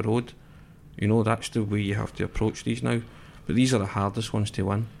game out the road. You know, that's the way you have to approach these now. But these are the hardest ones to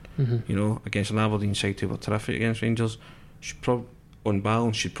win. You know, against an Aberdeen side who were terrific against Rangers, on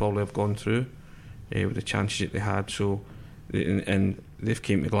balance should probably have gone through with the chances that they had. So, and they've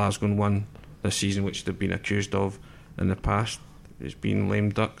came to Glasgow and won this season, which they've been accused of in the past. It's been lame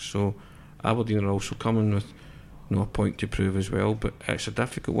ducks. So Aberdeen are also coming with a point to prove as well. But it's a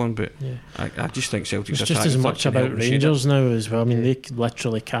difficult one. But Yeah. I just think Celtic's It's just as attack much can help about them shade it. Rangers now as well. I mean, they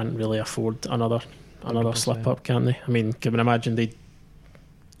literally can't really afford another 100%. slip up, can they? I mean, can you imagine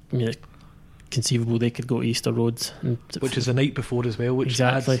it's conceivable they could go to Easter Road, Which is the night before as well, which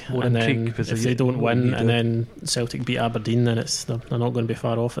exactly, adds more and intrigue. then because if they don't win and then then Celtic beat Aberdeen, then they're not going to be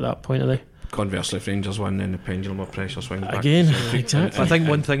far off at that point, are they? Conversely, if Rangers win, then the pendulum of pressure swings back Again, to Celtic. exactly. I think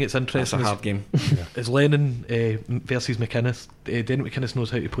one thing that's That's a interesting hard game. is Lennon versus McInnes. Derek McInnes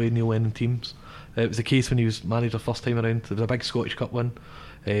knows how to play Neil Lennon teams. It was the case when he was manager first time around. There was a big Scottish Cup win.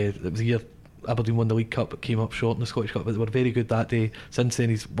 It was the year Aberdeen won the League Cup, but came up short in the Scottish Cup. But they were very good that day. Since then,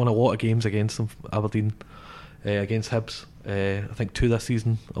 he's won a lot of games against them. Aberdeen against Hibs. I think 2 this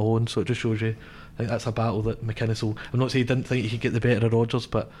season alone. So it just shows you. I think that's a battle that McInnes will. I'm not saying he didn't think he could get the better of Rodgers,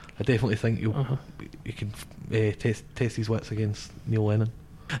 but I definitely think you can test his wits against Neil Lennon.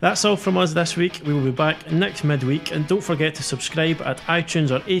 That's all from us this week. We will be back next midweek, and don't forget to subscribe at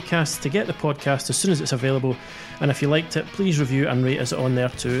iTunes or Acast to get the podcast as soon as it's available. And if you liked it, please review and rate us on there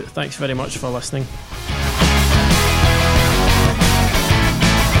too. Thanks very much for listening.